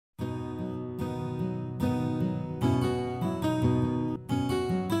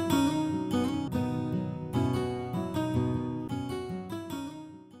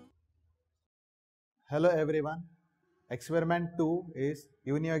Hello everyone. Experiment 2 is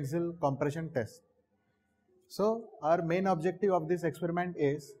uni-axial compression test. So our main objective of this experiment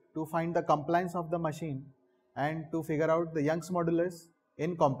is to find the compliance of the machine and to figure out the Young's modulus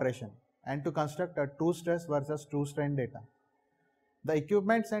in compression and to construct a true stress versus true strain data. The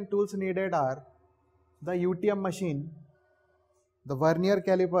equipments and tools needed are the UTM machine, the vernier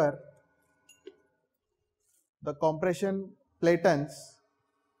caliper, the compression platens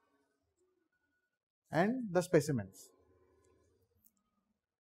and the specimens.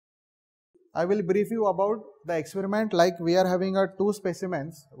 I will brief you about the experiment like we are having two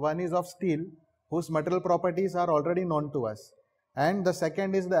specimens. One is of steel whose material properties are already known to us, and the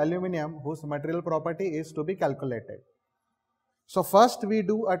second is the aluminum whose material property is to be calculated. So first we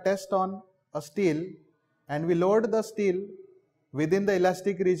do a test on a steel and we load the steel within the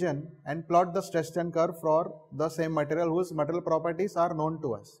elastic region and plot the stress strain curve for the same material whose material properties are known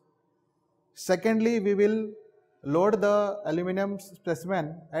to us. Secondly, we will load the aluminum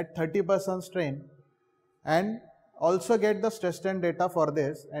specimen at 30% strain and also get the stress strain data for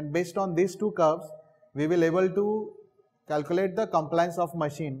this, and based on these two curves we will able to calculate the compliance of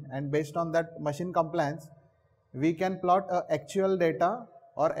machine, and based on that machine compliance we can plot actual data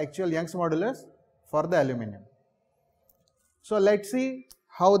or actual Young's modulus for the aluminum. So let's see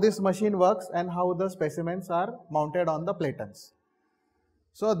how this machine works and how the specimens are mounted on the platens.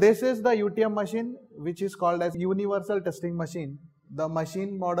 So this is the UTM machine, which is called as universal testing machine. The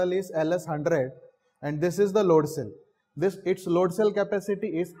machine model is LS100 and this is the load cell. Its load cell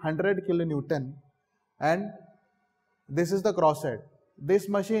capacity is 100 kilonewton and this is the crosshead. This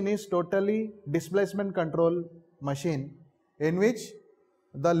machine is totally displacement control machine in which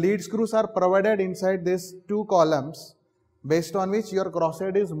the lead screws are provided inside these two columns based on which your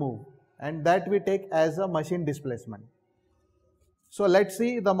crosshead is moved, and that we take as a machine displacement. So let's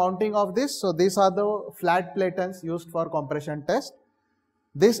see the mounting of this. So these are the flat platens used for compression test.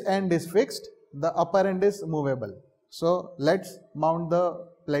 This end is fixed, the upper end is movable. So let's mount the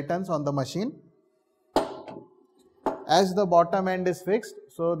platens on the machine. As the bottom end is fixed,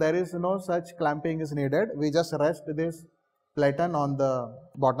 so there is no such clamping is needed. We just rest this platen on the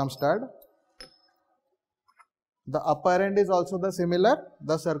bottom stud. The upper end is also the similar,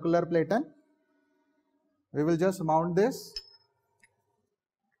 the circular platen. We will just mount this.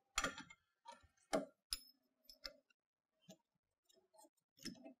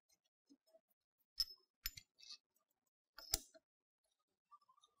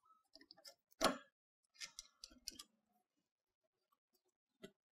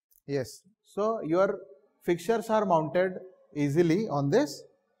 Yes, so your fixtures are mounted easily on this,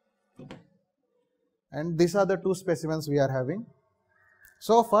 and these are the two specimens we are having.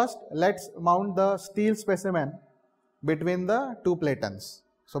 So first let's mount the steel specimen between the two platens.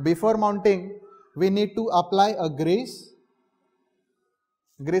 So before mounting we need to apply a grease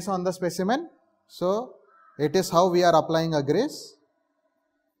on the specimen. So it is how we are applying a grease.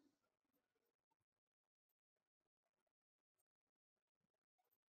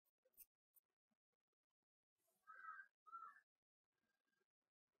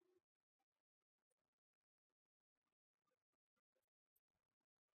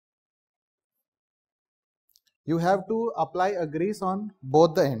 You have to apply a grease on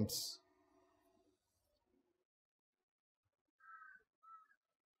both the ends.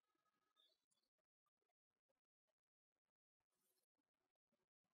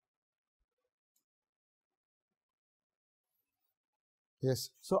 Yes,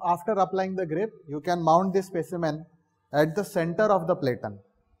 so after applying the grip, you can mount this specimen at the center of the platen.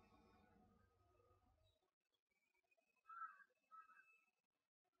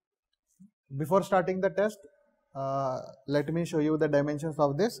 Before starting the test, let me show you the dimensions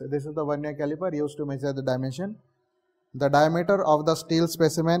of this. This is the vernier caliper used to measure the dimension. The diameter of the steel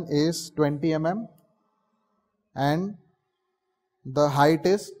specimen is 20 mm and the height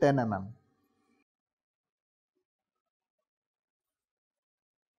is 10 mm.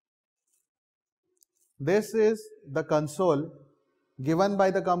 This is the console given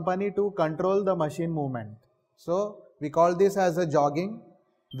by the company to control the machine movement. So we call this as a jogging.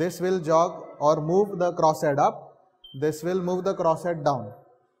 This will jog or move the crosshead up. This will move the crosshead down.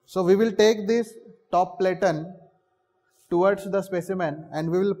 So we will take this top platen towards the specimen and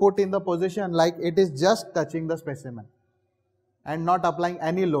we will put in the position like it is just touching the specimen and not applying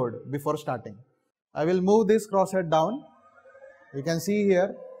any load before starting. I will move this crosshead down. You can see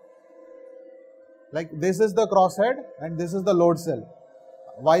here, like this is the crosshead and this is the load cell.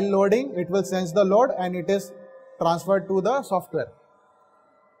 While loading, it will sense the load and it is transferred to the software.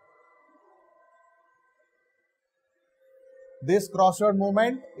 This crossroad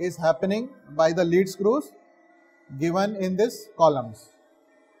movement is happening by the lead screws given in this columns.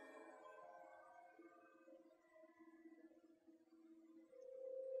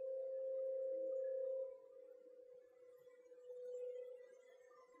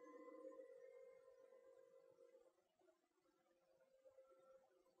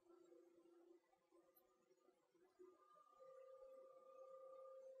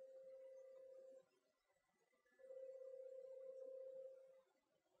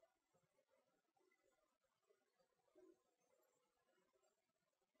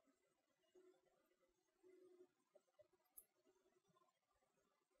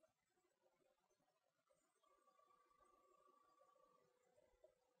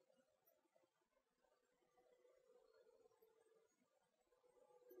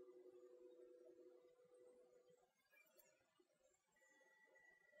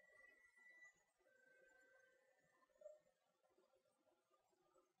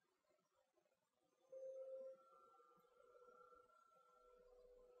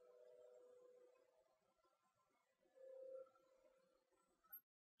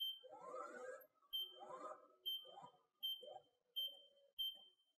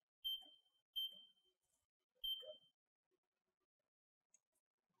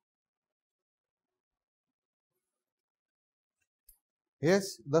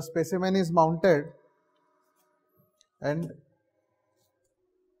 Yes, the specimen is mounted, and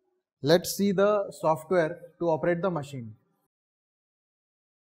let's see the software to operate the machine.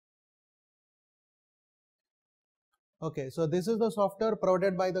 Okay, so this is the software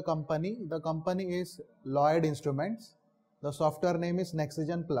provided by the company. The company is Lloyd Instruments. The software name is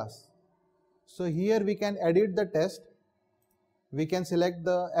Nexigen Plus. So here we can edit the test. We can select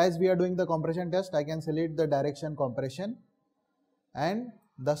as we are doing the compression test, I can select the direction compression and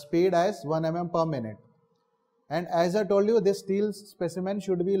the speed as 1 mm per minute. And as I told you, this steel specimen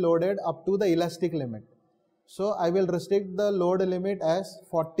should be loaded up to the elastic limit. So I will restrict the load limit as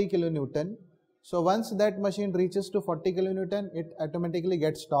 40 kilonewton. So once that machine reaches to 40 kilonewton, it automatically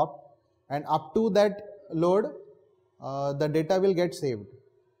gets stopped, and up to that load, the data will get saved.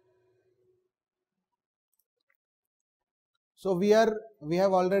 So we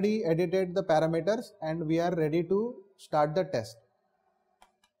have already edited the parameters and we are ready to start the test.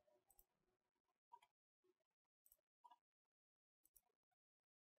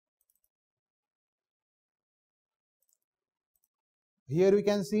 Here we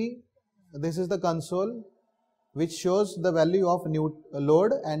can see this is the console which shows the value of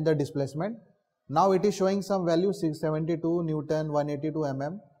load and the displacement. Now it is showing some value 672 Newton, 182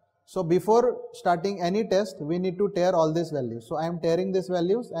 mm. So before starting any test, we need to tear all these values. So I am tearing these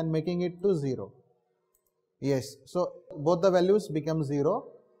values and making it to 0. Yes, so both the values become 0,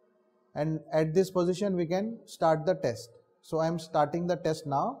 and at this position we can start the test. So I am starting the test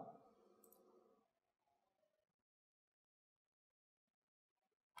now.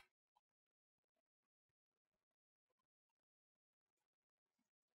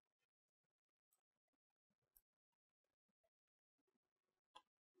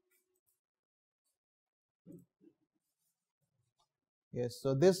 Yes,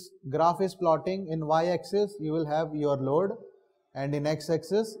 so this graph is plotting in y-axis you will have your load, and in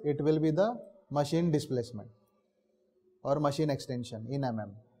x-axis it will be the machine displacement or machine extension in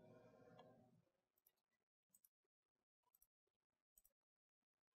mm.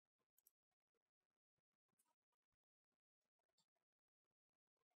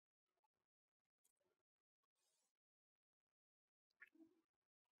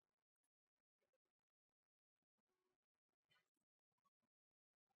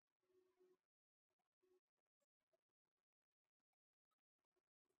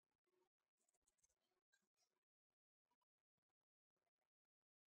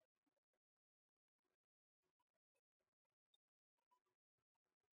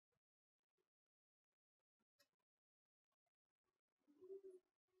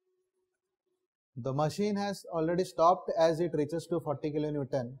 The machine has already stopped as it reaches to 40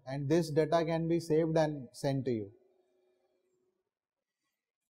 kilonewton, and this data can be saved and sent to you.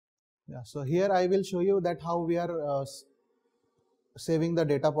 Yeah, so here I will show you that how we are saving the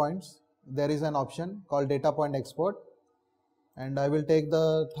data points. There is an option called data point export, and I will take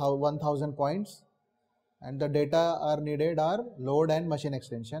the 1000 points, and the data are needed are load and machine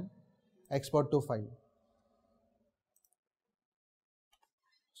extension. Export to file.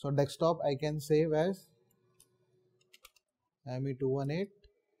 So desktop I can save as ME218.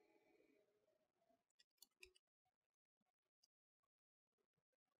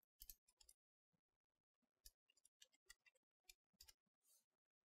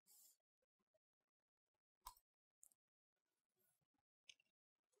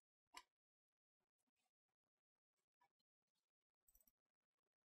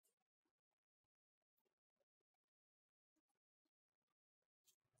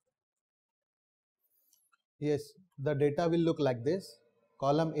 Yes, the data will look like this.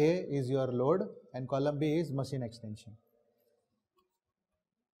 Column A is your load and column B is machine extension.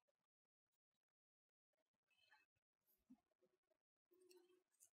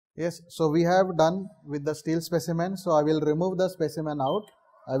 Yes, so we have done with the steel specimen. So I will remove the specimen out.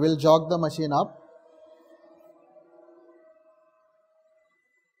 I will jog the machine up.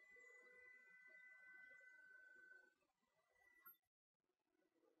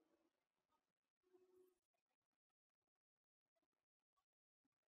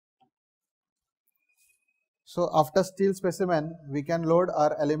 So after steel specimen, we can load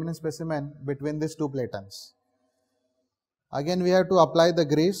our aluminum specimen between these two platens. Again, we have to apply the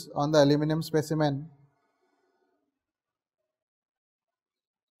grease on the aluminum specimen.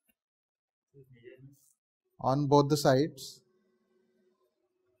 On both the sides.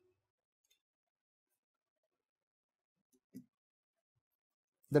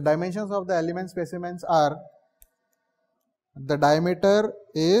 The dimensions of the aluminum specimens are, the diameter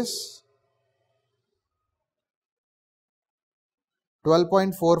is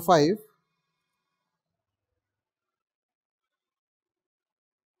 12.45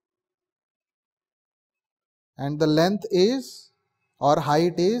 and the length is, or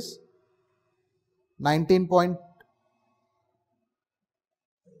height is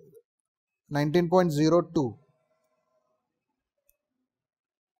 19.02.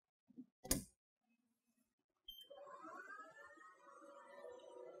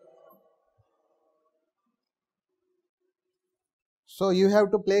 So you have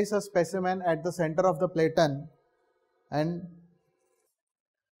to place a specimen at the center of the platen, and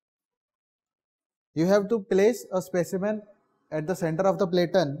you have to place a specimen at the center of the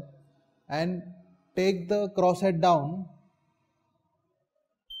platen and take the crosshead down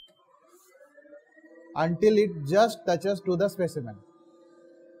until it just touches to the specimen.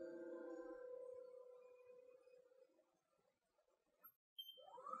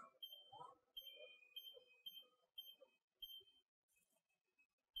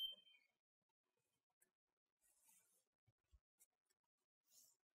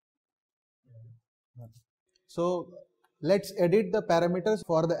 So let's edit the parameters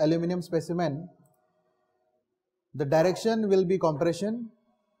for the aluminum specimen. The direction will be compression.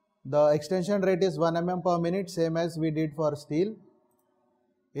 The extension rate is 1 mm per minute, same as we did for steel.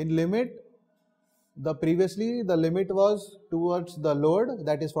 In limit, previously the limit was towards the load,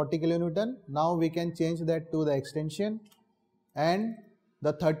 that is 40 kilonewton. Now we can change that to the extension, and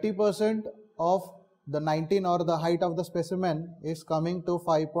the 30% of the 19 or the height of the specimen is coming to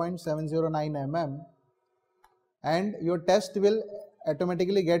 5.709 mm, and your test will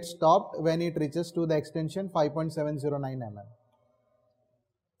automatically get stopped when it reaches to the extension 5.709 mm.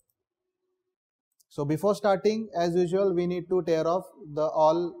 So before starting, as usual, we need to tear off the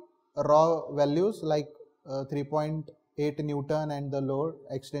all raw values like 3.8 Newton and the load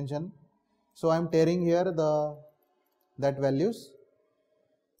extension. So I am tearing here that values.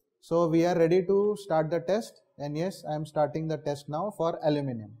 So we are ready to start the test, and yes, I am starting the test now for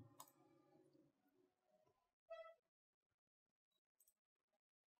aluminum.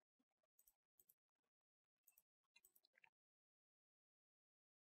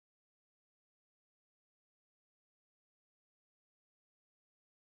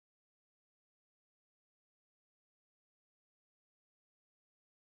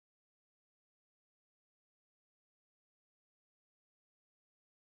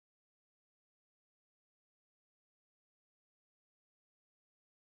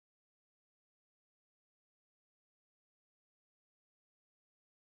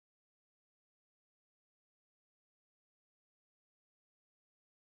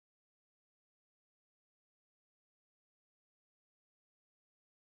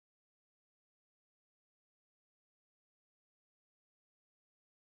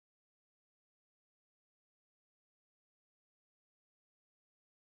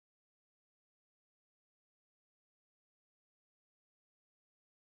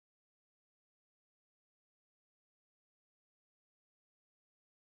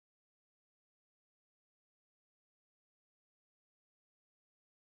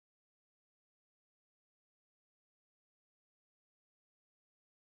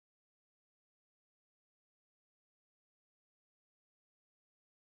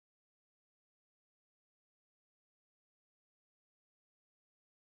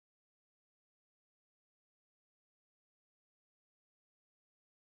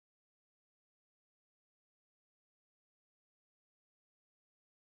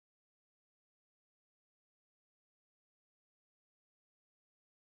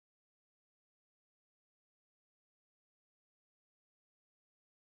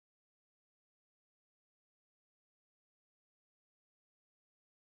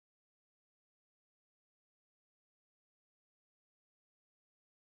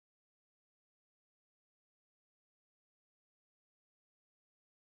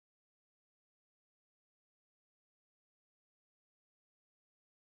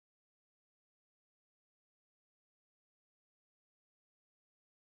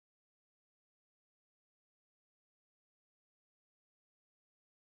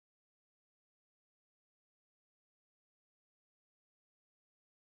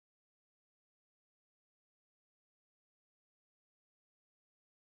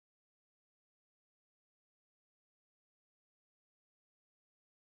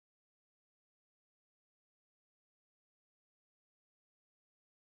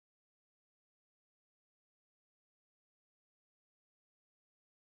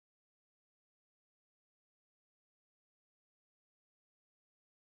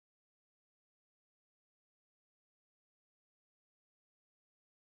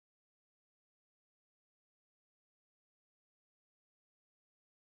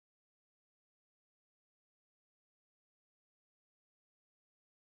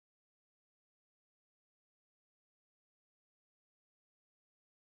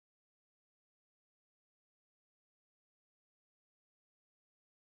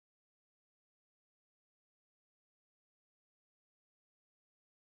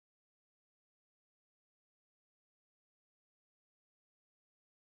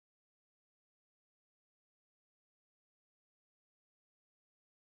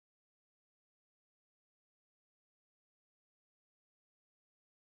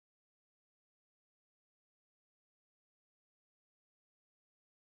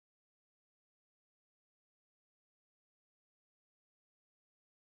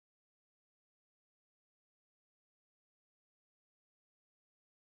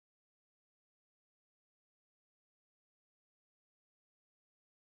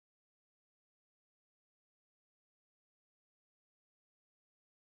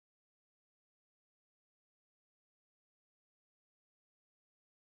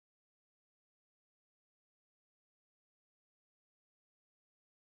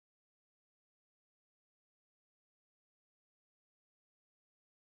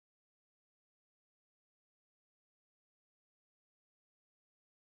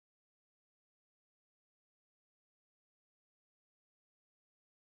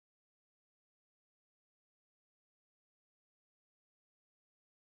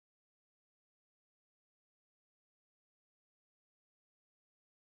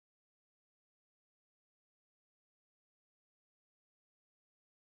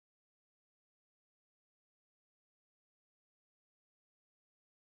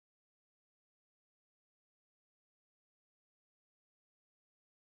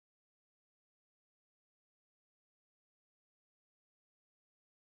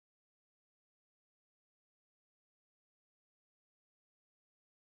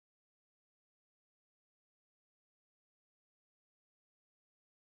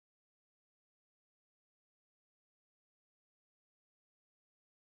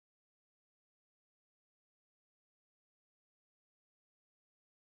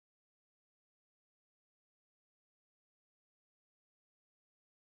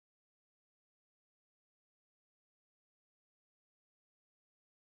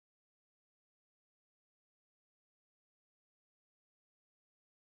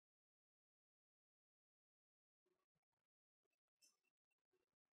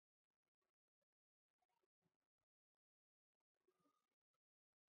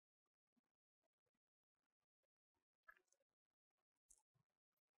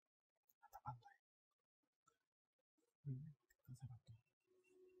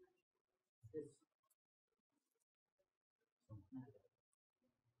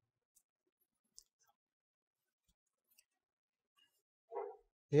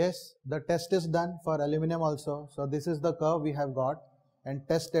 Yes, the test is done for aluminum also. So this is the curve we have got, and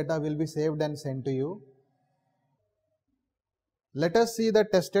test data will be saved and sent to you. Let us see the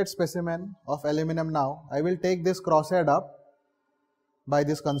tested specimen of aluminum now. I will take this crosshead up by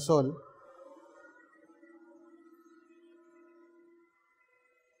this console.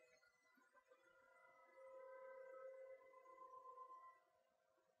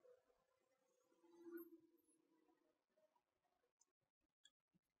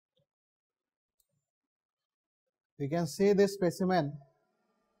 You can see this specimen,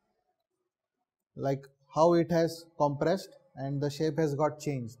 like how it has compressed and the shape has got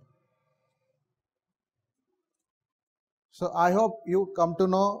changed. So I hope you come to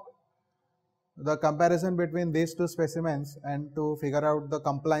know the comparison between these two specimens and to figure out the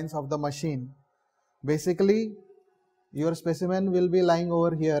compliance of the machine. Basically, your specimen will be lying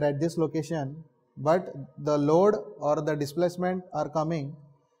over here at this location, but the load or the displacement are coming.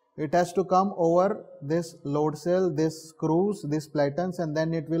 It has to come over this load cell, this screws, these platens, and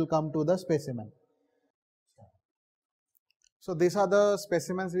then it will come to the specimen. So these are the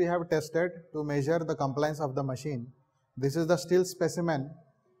specimens we have tested to measure the compliance of the machine. This is the steel specimen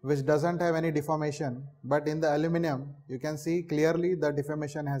which doesn't have any deformation, but in the aluminum you can see clearly the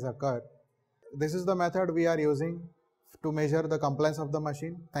deformation has occurred. This is the method we are using to measure the compliance of the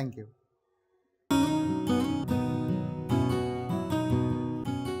machine. Thank you.